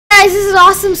guys, this is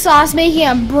Awesome Sauce making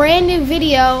a brand new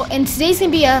video, and today's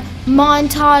gonna be a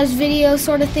montage video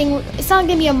sort of thing. It's not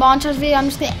gonna be a montage video, I'm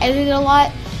just gonna edit it a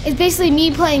lot. It's basically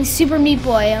me playing Super Meat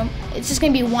Boy. It's just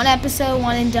gonna be one episode,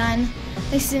 one and done.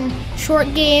 It's a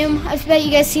short game. I bet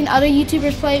you guys seen other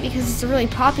YouTubers play it because it's a really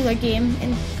popular game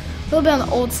and a little bit on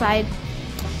the old side,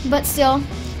 but still.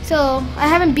 So I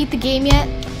haven't beat the game yet,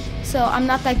 so I'm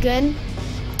not that good.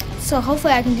 So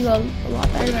hopefully I can do a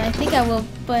lot better than I think I will,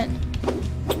 but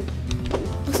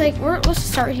looks like let's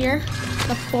start here.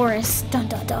 The forest. Dun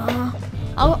dun dun.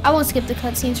 I won't skip the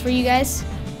cutscenes for you guys.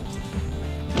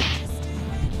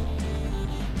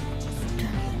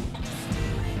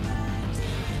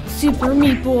 Super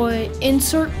Meat Boy.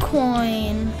 Insert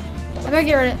coin. I better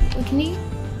get rid of. Can you?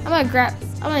 I'm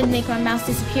gonna make my mouse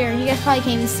disappear. You guys probably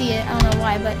can't even see it. I don't know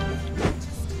why, but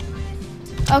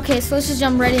okay. So let's just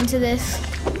jump right into this.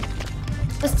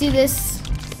 Let's do this.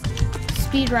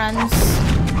 Speed runs.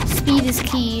 Speed is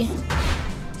key.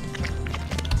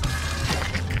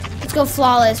 Let's go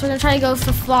flawless. We're gonna try to go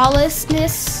for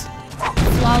flawlessness.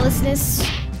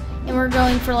 And we're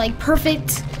going for like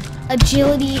perfect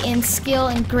agility and skill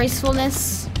and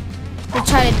gracefulness to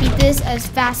try to beat this as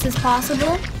fast as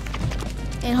possible.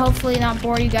 And hopefully not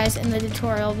bore you guys in the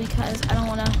tutorial because I don't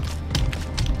wanna.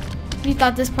 If you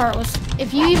thought this part was,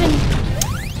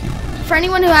 for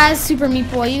anyone who has Super Meat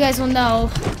Boy, you guys will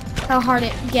know how hard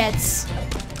it gets.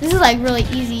 This is like really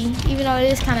easy, even though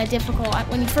it is kind of difficult. I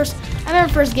remember first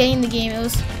getting the game,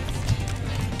 and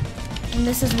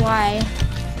this is why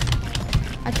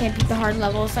I can't beat the hard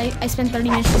levels. I spent 30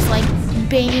 minutes just like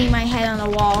banging my head on the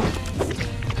wall.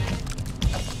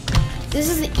 This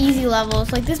is the easy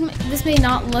levels. Like this may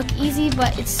not look easy,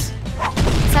 but it's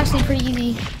actually pretty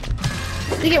easy.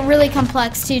 They get really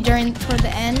complex too toward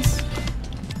the end.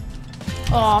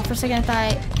 Oh, for a second I thought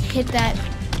I hit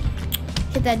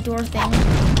that door thing.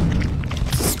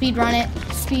 Speed run it.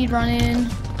 Speed running.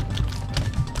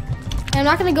 And I'm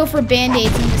not gonna go for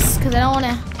band-aids in this because I don't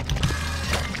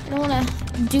wanna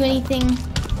do anything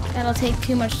that'll take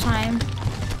too much time.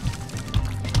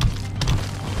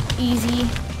 Easy.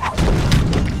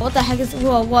 What the heck is?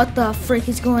 Whoa! What the frick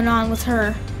is going on with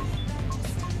her?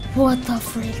 What the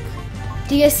frick?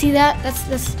 Do you guys see that?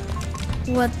 That's.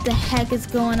 What the heck is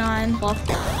going on? What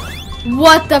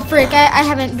the frick? I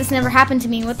haven't. This never happened to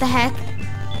me. What the heck?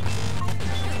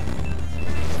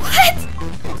 What?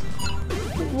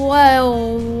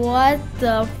 Whoa! What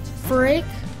the frick?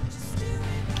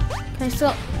 Can I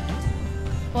still?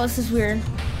 Well, this is weird.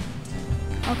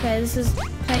 Okay, this is.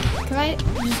 Can I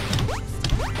just?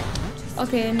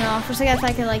 Okay, no. For a second, I thought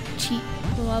I could like cheat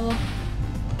the level.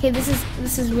 Okay, this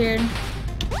is weird.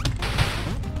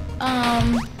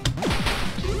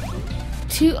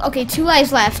 Two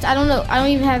lives left. I don't know. I don't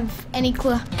even have any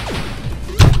clue.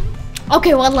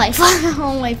 Okay, 1 life.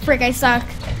 Oh my frick! I suck.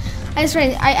 I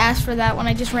asked for that when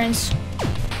I just ran. Frick!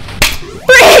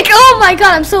 Oh my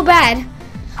god! I'm so bad.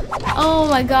 Oh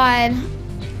my god.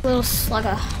 Little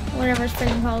slugger. Whatever it's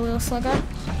freaking called. Little slugger.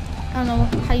 I don't know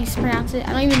how you pronounce it.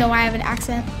 I don't even know why I have an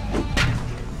accent.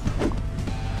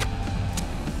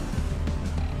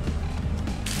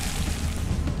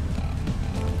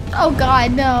 Oh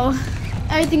god, no.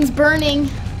 Everything's burning.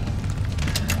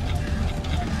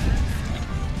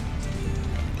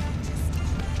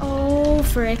 Oh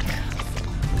frick.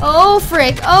 Oh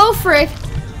frick. Oh frick.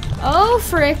 Oh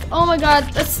frick. Oh my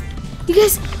god. You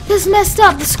guys, this messed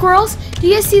up. The squirrels. Do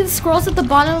you guys see the squirrels at the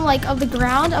bottom like of the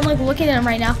ground? I'm like looking at them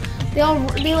right now. They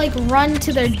like run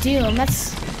to their doom.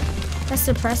 That's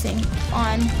depressing.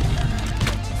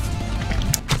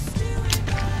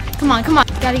 Come on.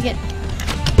 Gotta get.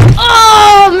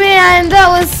 Oh man, that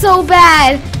was so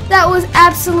bad. That was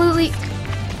absolutely.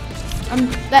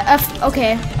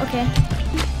 Okay.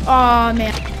 Oh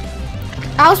man.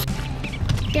 I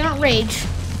don't rage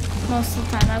most of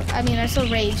the time. I mean, I still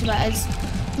rage, but I'm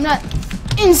not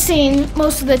insane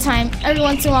most of the time. Every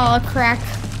once in a while, I'll crack.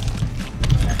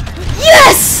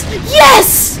 Yes!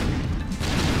 Yes!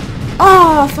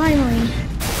 Oh, finally.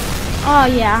 Oh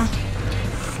yeah.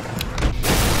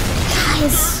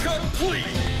 Guys.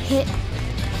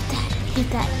 Hit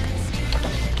that.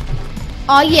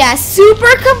 Oh yeah,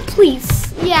 super complete.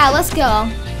 Yeah, let's go.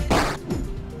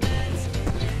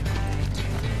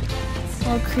 A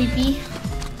little creepy.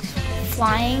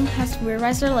 Flying. That's weird. Why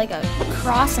is there like a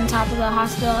cross on top of the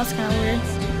hospital? That's kind of weird.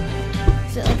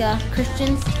 Is it like a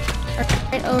Christian?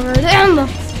 Right over there.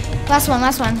 Last one.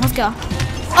 Let's go.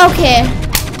 Okay.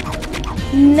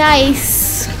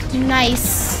 Nice.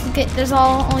 Okay, there's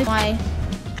only my.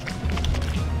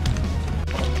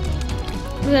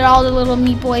 Look at all the little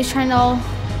meat boys trying to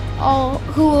all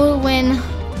who will win.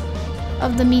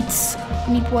 of the Meat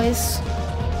Boys.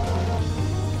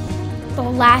 The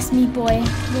last Meat Boy,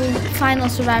 the final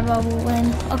survivor will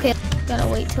win. Okay, gotta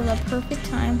wait till the perfect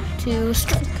time to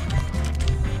strike.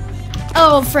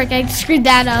 Oh frick, I screwed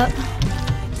that up.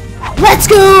 Let's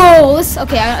go!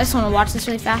 Okay, I just want to watch this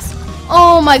really fast.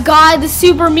 Oh my god, the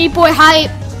Super Meat Boy hype.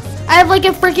 I have like a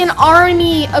freaking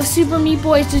army of Super Meat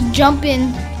Boys just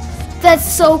jumping. That's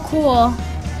so cool.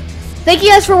 Thank you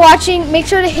guys for watching. Make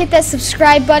sure to hit that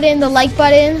subscribe button, the like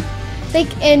button.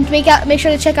 Make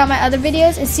sure to check out my other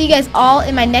videos, and see you guys all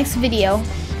in my next video.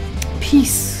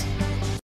 Peace.